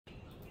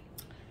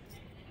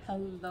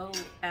Hello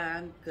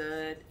and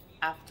good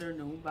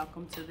afternoon.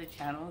 Welcome to the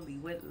channel, Lee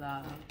with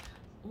Love.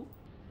 Ooh,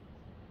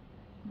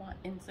 my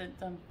incense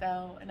done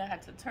fell and I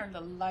had to turn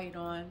the light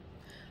on.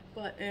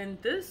 But in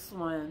this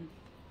one,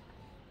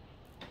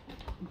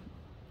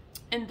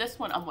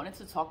 I wanted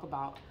to talk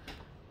about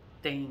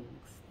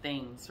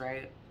things,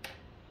 right?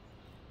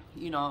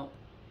 You know,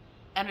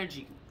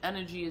 energy.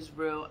 Energy is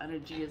real.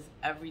 Energy is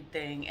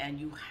everything, and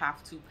you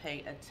have to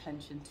pay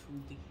attention to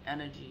the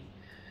energy.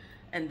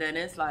 And then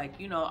it's like,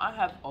 I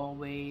have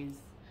always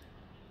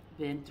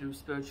been through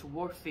spiritual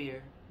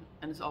warfare,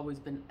 and it's always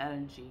been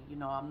energy.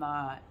 I'm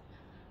not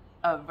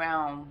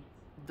around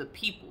the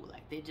people,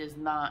 like they're just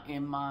not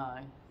in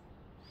my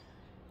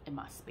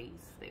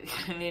space.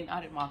 They're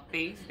not in my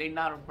face. They're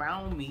not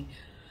around me.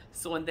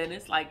 So, and then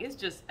it's like, it's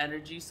just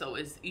energy. So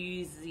it's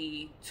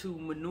easy to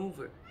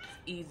maneuver.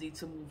 It's easy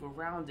to move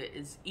around it.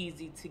 It's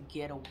easy to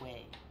get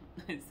away.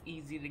 It's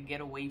easy to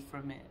get away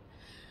from it.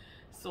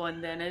 So,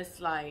 and then it's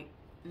like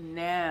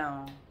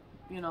now,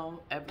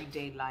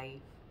 everyday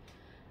life.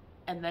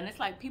 And then it's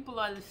like people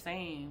are the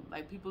same.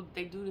 Like people,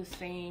 they do the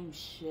same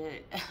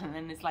shit. And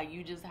then it's like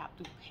you just have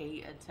to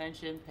pay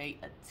attention, pay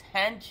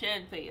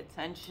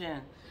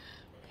attention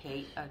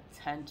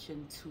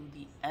to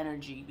the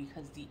energy,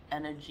 because the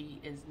energy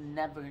is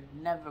never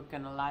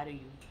gonna lie to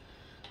you.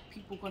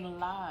 People gonna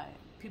lie.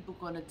 People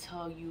gonna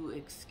tell you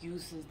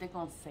excuses. They're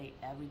gonna say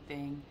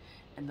everything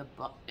in the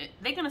book.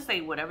 They're gonna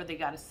say whatever they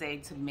gotta say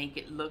to make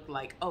it look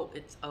like, oh,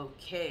 it's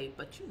okay,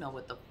 but you know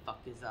what the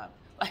fuck is up.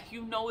 Like,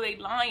 they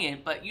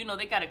lying, but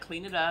they gotta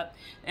clean it up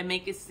and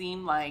make it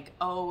seem like,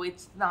 oh,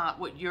 it's not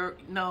what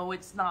no,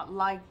 it's not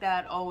like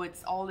that. Oh,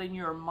 it's all in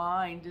your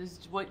mind. This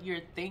is what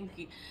you're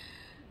thinking.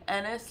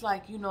 And it's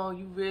like, you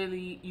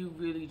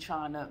really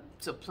trying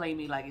to play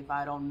me like if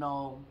I don't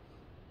know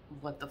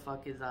what the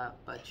fuck is up.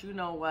 But you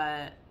know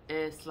what?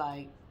 It's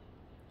like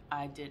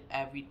I did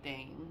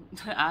everything.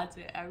 I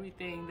did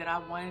everything that I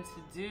wanted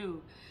to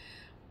do.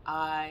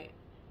 I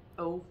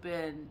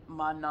opened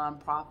my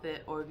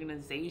nonprofit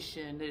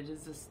organization. It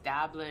is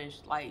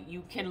established. Like,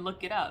 you can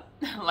look it up.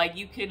 Like,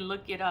 you can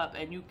look it up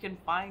and you can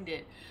find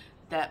it,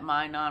 that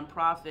my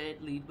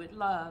nonprofit, Lead with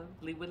Love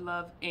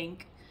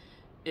Inc.,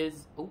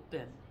 is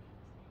open.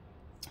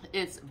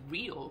 It's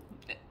real.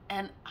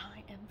 And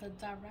I am the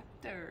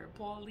director.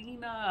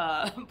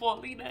 Paulina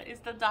is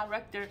the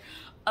director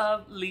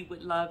of Lead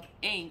with Love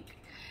Inc.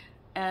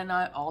 And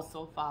I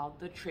also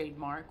filed the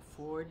trademark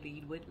for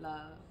Lead with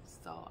Love.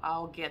 So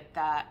I'll get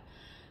that.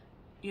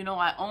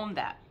 I own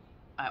that.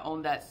 I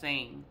own that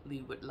saying,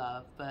 Lead with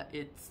Love. But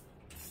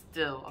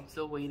I'm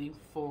still waiting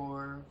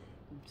for,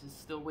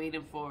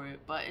 it.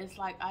 But it's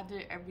like I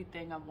did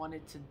everything I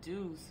wanted to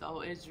do.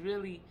 So it's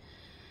really,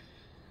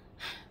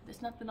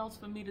 there's nothing else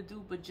for me to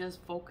do but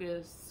just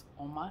focus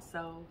on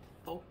myself,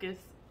 focus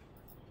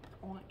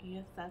on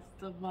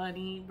ancestor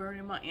money,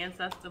 burning my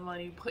ancestor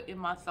money, putting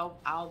myself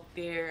out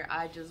there.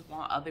 I just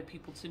want other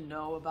people to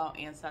know about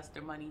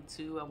ancestor money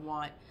too. I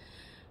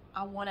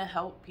want to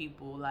help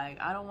people. Like,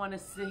 I don't want to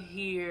sit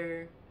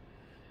here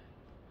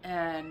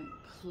and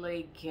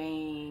play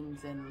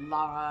games and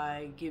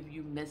lie, give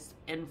you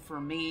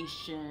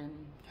misinformation,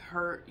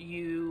 hurt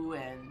you,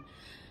 and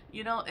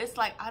it's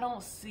like I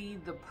don't see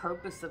the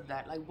purpose of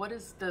that. Like, what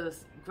is the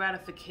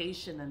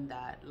gratification in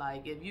that?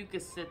 Like, if you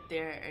could sit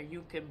there and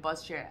you can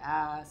bust your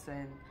ass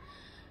and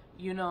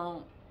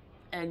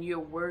and you're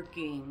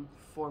working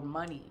for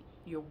money,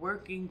 you're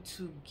working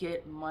to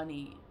get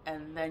money,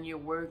 and then you're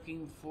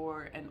working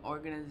for an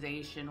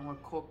organization or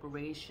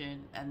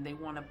corporation, and they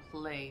want to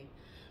play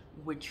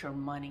with your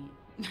money.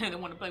 They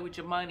want to play with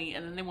your money,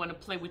 and then they want to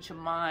play with your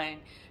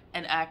mind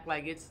and act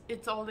like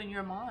it's all in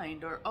your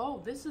mind, or, oh,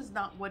 this is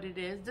not what it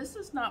is. This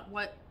is not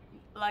what,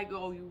 like,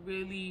 oh, you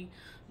really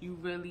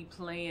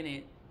playing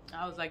it.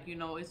 I was like,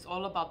 it's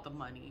all about the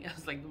money. I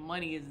was like, the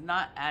money is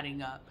not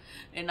adding up.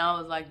 And I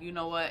was like, you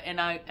know what? And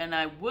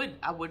I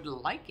would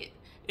like it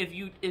if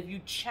you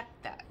check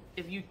that,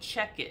 if you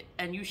check it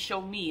and you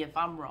show me if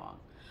I'm wrong.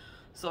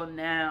 So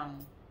now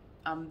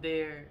I'm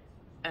there,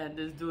 and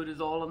this dude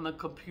is all on the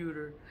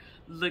computer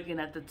looking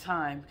at the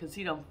time, because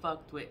he done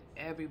fucked with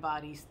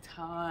everybody's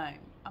time.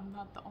 I'm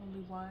not the only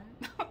one.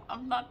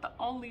 I'm not the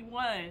only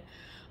one.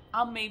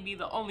 I may be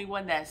the only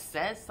one that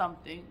says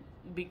something,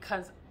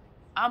 because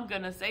I'm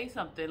gonna say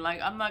something. Like,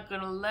 I'm not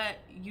gonna let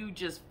you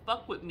just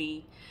fuck with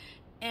me,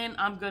 and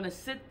I'm gonna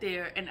sit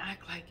there and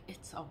act like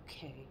it's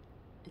okay.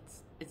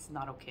 It's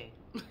not okay.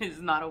 It's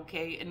not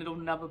okay, and it'll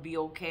never be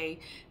okay,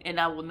 and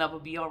I will never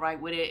be all right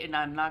with it, and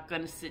I'm not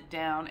gonna sit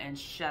down and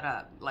shut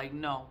up. Like,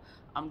 no,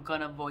 I'm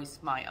gonna voice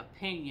my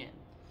opinion.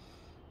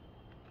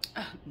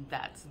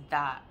 That's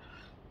that.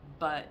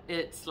 But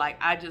it's like,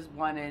 I just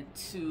wanted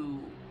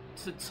to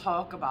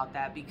talk about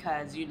that,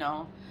 because you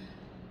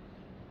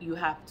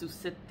have to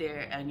sit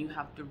there and you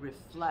have to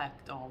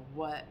reflect on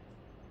what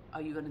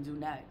are you gonna do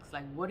next.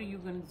 Like, what are you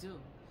gonna do?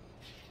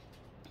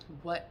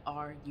 What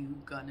are you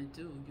gonna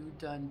do? You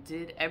done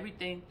did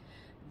everything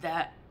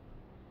that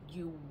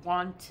you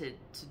wanted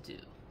to do,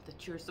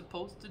 that you're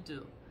supposed to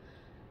do.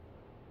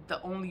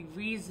 The only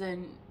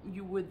reason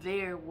you were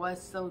there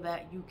was so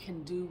that you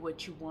can do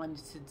what you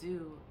wanted to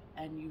do,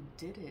 and you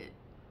did it.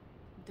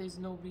 There's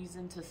no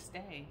reason to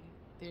stay.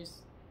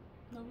 There's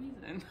no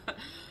reason.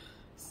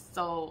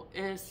 So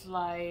it's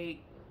like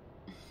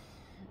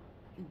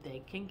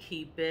they can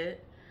keep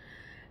it,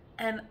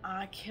 and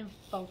I can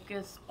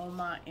focus on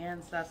my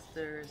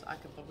ancestors. I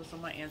can focus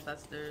on my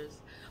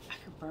ancestors. I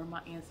can burn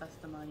my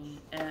ancestor money,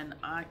 and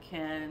I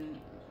can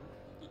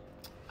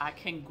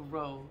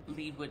grow,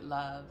 lead with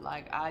love.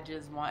 Like, I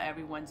just want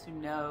everyone to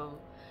know.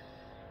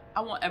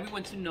 I want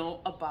everyone to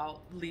know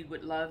about Lead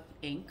with Love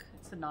Inc.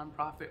 It's a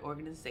nonprofit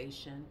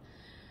organization.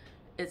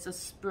 It's a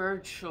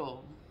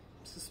spiritual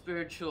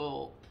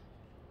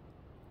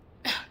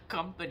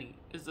company.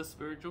 It's a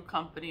spiritual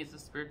company. It's a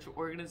spiritual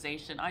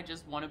organization. I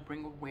just want to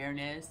bring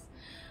awareness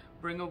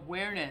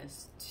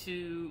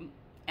to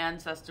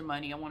Ancestor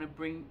Money. I want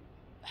to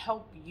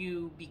help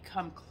you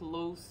become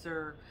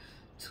closer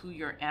to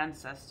your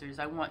ancestors.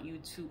 I want you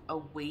to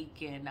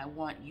awaken. I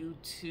want you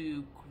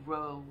to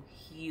grow,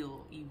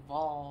 heal,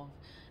 evolve,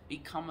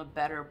 become a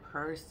better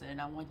person.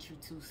 I want you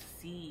to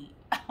see.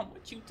 I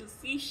want you to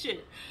see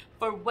shit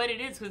for what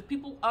it is, because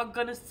people are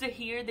gonna sit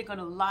here, they're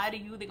gonna lie to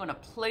you, they're gonna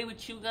play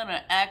with you, they're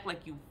gonna act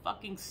like you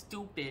fucking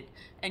stupid,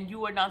 and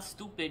you are not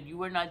stupid,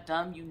 you are not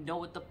dumb, you know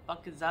what the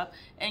fuck is up,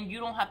 and you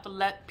don't have to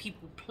let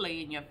people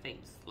play in your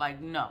face. Like,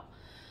 no.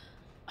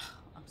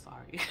 I'm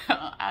sorry.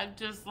 I'm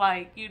just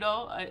like, you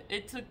know,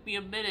 it took me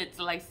a minute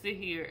to like sit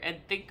here and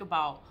think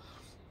about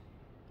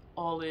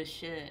all this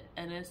shit,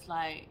 and it's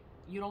like,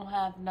 you don't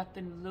have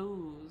nothing to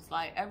lose.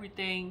 Like,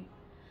 everything,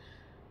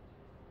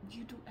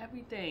 you do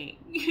everything.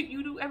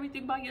 You do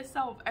everything by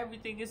yourself.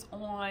 Everything is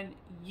on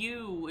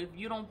you. If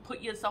you don't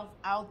put yourself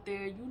out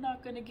there, you're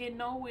not gonna get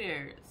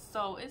nowhere.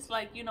 So it's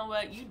like, you know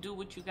what, you do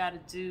what you gotta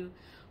do.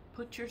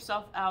 Put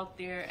yourself out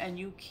there, and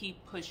you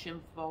keep pushing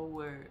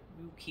forward.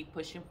 You keep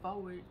pushing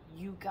forward.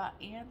 You got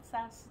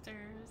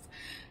ancestors.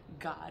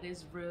 God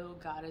is real.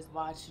 God is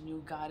watching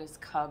you. God is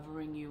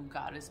covering you.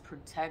 God is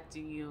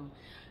protecting you.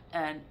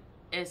 And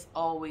it's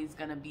always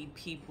gonna be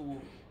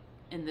people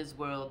in this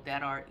world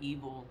that are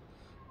evil,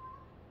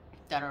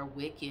 that are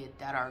wicked,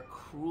 that are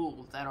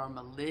cruel, that are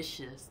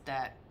malicious,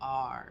 that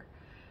are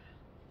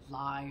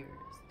liars.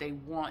 They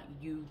want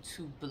you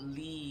to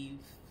believe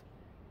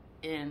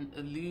in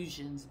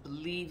illusions,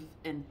 believe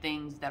in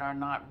things that are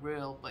not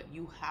real, but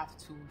you have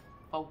to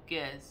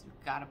focus. You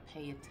gotta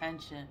pay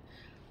attention.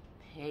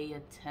 Pay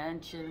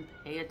attention,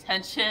 pay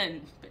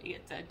attention, pay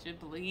attention,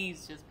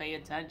 please just pay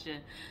attention,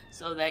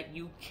 so that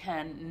you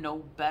can know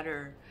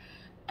better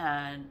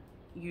and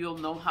you'll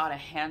know how to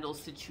handle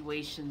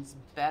situations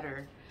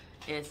better.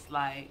 It's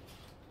like,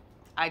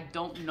 I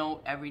don't know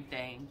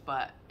everything,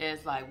 but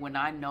it's like, when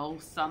I know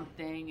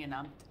something and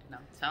I'm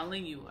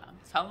telling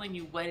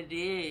you what it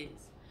is,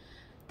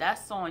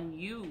 that's on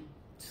you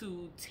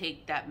to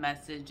take that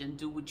message and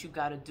do what you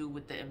got to do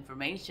with the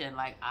information.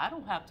 Like, I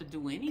don't have to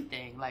do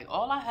anything. Like,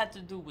 all I had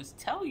to do was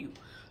tell you.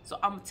 So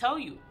I'm gonna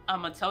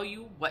tell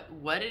you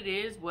what it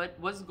is,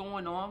 what's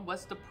going on,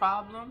 what's the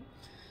problem.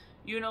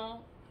 You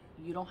know,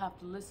 you don't have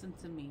to listen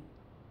to me,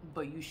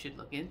 but you should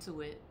look into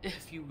it.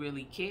 If you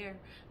really care,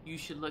 you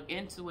should look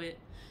into it.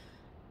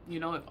 You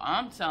know, if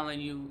I'm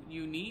telling you,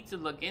 you need to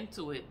look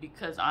into it,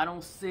 because I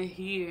don't sit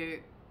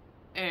here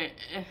and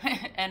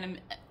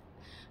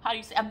how do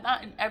you say, I'm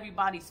not in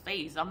everybody's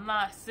face. I'm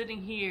not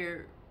sitting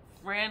here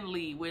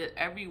friendly with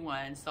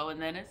everyone. So,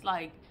 and then it's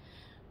like,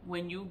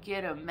 when you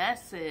get a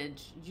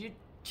message, you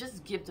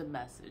just give the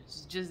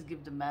message. Just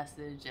give the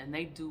message, and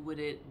they do with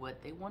it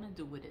what they want to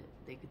do with it.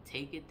 They could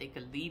take it, they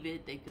could leave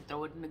it, they could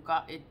throw it in the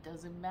garbage. It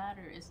doesn't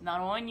matter. It's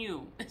not on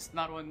you. It's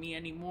not on me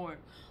anymore.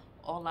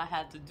 All I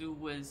had to do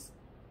was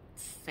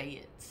say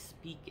it,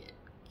 speak it,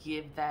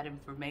 give that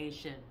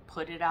information,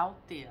 put it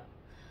out there.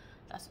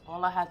 That's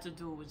all I had to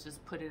do, was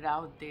just put it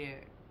out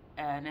there.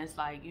 And it's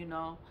like, you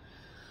know,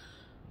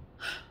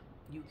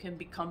 you can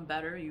become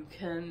better.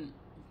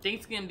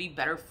 Things can be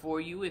better for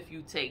you if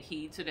you take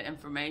heed to the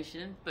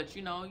information, but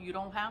you know, you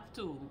don't have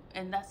to.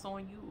 And that's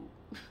on you.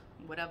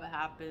 Whatever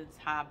happens,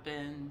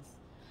 happens.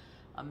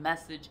 A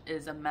message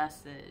is a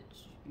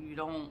message. You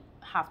don't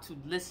have to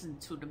listen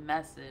to the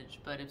message,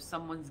 but if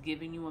someone's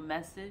giving you a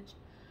message,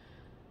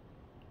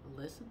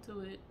 listen to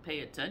it, pay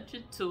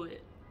attention to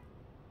it.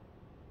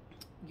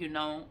 You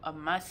know, a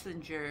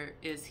messenger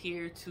is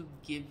here to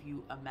give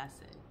you a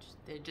message.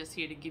 They're just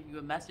here to give you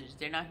a message.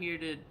 They're not here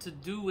to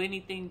do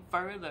anything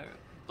further,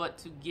 but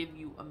to give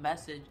you a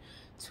message,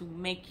 to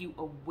make you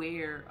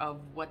aware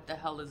of what the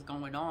hell is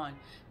going on,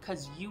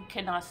 because you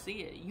cannot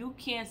see it. You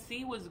can't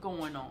see what's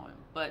going on,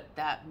 but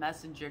that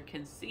messenger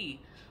can see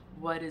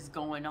what is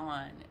going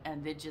on,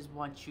 and they just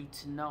want you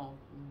to know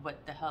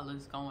what the hell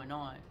is going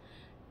on.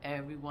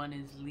 Everyone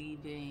is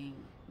leaving.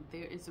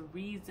 There is a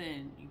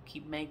reason. You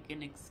keep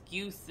making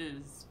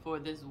excuses for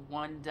this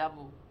one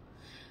devil,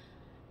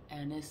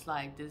 and it's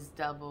like, this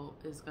devil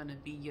is gonna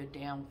be your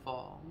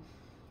downfall.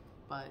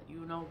 But you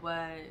know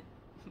what?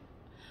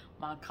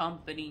 My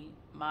company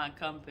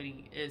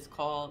is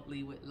called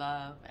Lead with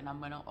Love, and I'm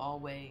gonna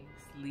always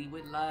lead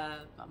with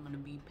love. I'm gonna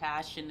be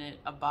passionate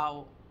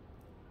about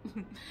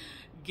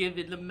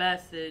giving the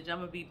message.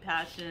 I'm gonna be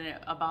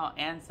passionate about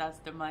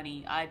ancestor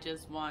money. I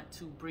just want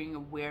to bring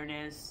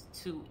awareness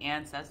to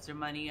ancestor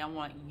money. I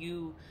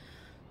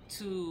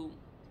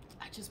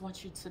just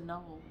want you to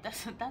know.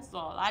 That's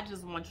all. I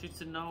just want you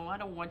to know. I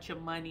don't want your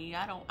money.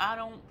 I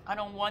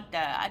don't want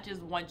that. I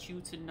just want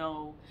you to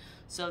know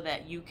so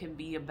that you can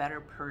be a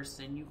better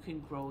person. You can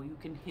grow, you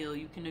can heal,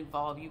 you can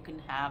evolve, you can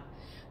have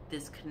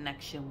this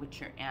connection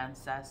with your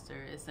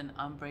ancestor. It's an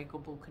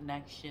unbreakable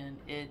connection.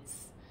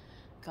 It's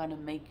gonna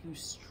make you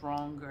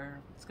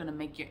stronger. It's gonna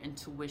make your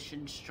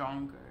intuition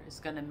stronger. It's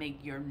gonna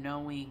make your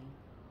knowing,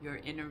 your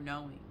inner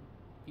knowing,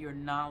 your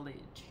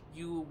knowledge.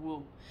 You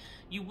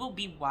will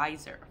be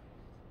wiser.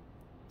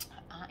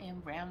 I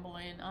am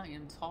rambling, I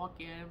am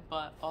talking,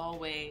 but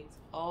always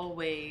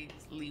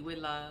lead with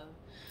love.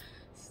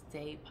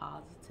 Stay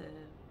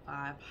positive,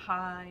 vibe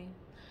high,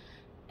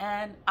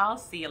 and I'll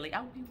see you later.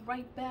 I'll be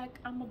right back.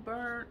 I'm gonna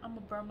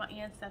burn my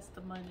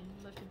ancestor money.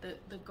 Look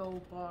at the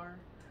gold bar.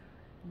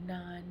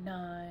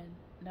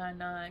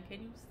 9999.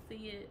 Can you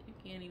see it? You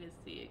can't even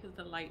see it because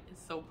the light is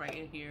so bright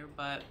in here,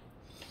 but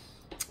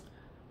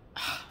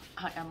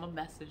I am a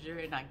messenger,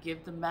 and I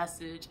give the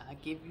message. I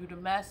give you the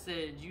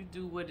message. You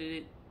do what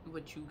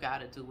you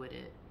gotta do with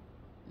it.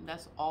 And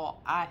that's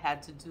all I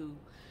had to do,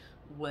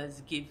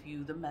 was give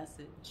you the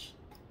message,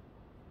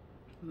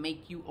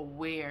 make you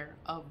aware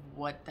of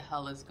what the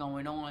hell is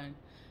going on,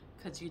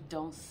 because you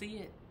don't see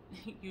it.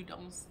 You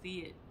don't see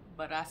it,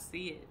 but I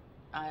see it.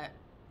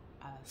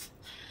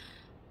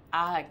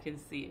 I can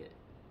see it.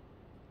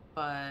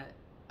 But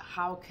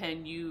how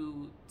can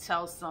you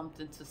tell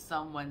something to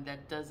someone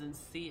that doesn't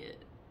see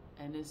it?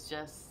 And it's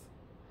just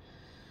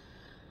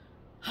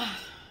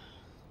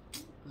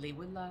lead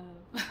with love.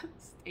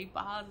 Stay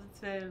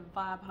positive,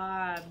 vibe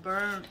high,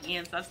 burn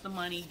ancestor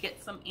money,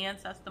 get some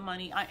ancestor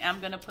money. I am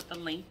gonna put the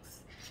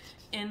links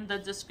in the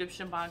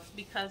description box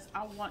because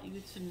I want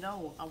you to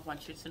know. I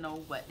want you to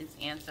know what is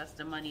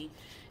ancestor money,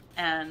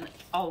 and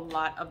a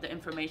lot of the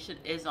information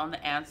is on the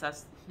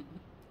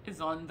is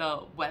on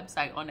the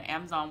website, on the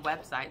Amazon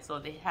website. So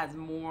it has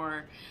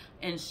more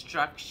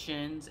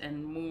instructions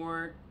and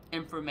more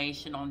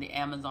information on the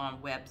Amazon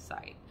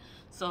website.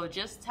 So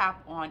just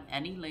tap on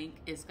any link.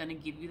 It's going to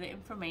give you the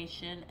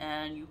information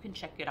and you can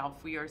check it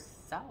out for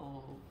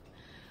yourself.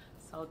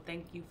 So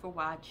thank you for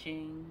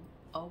watching.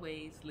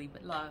 Always leave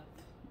it love.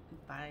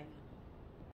 Bye.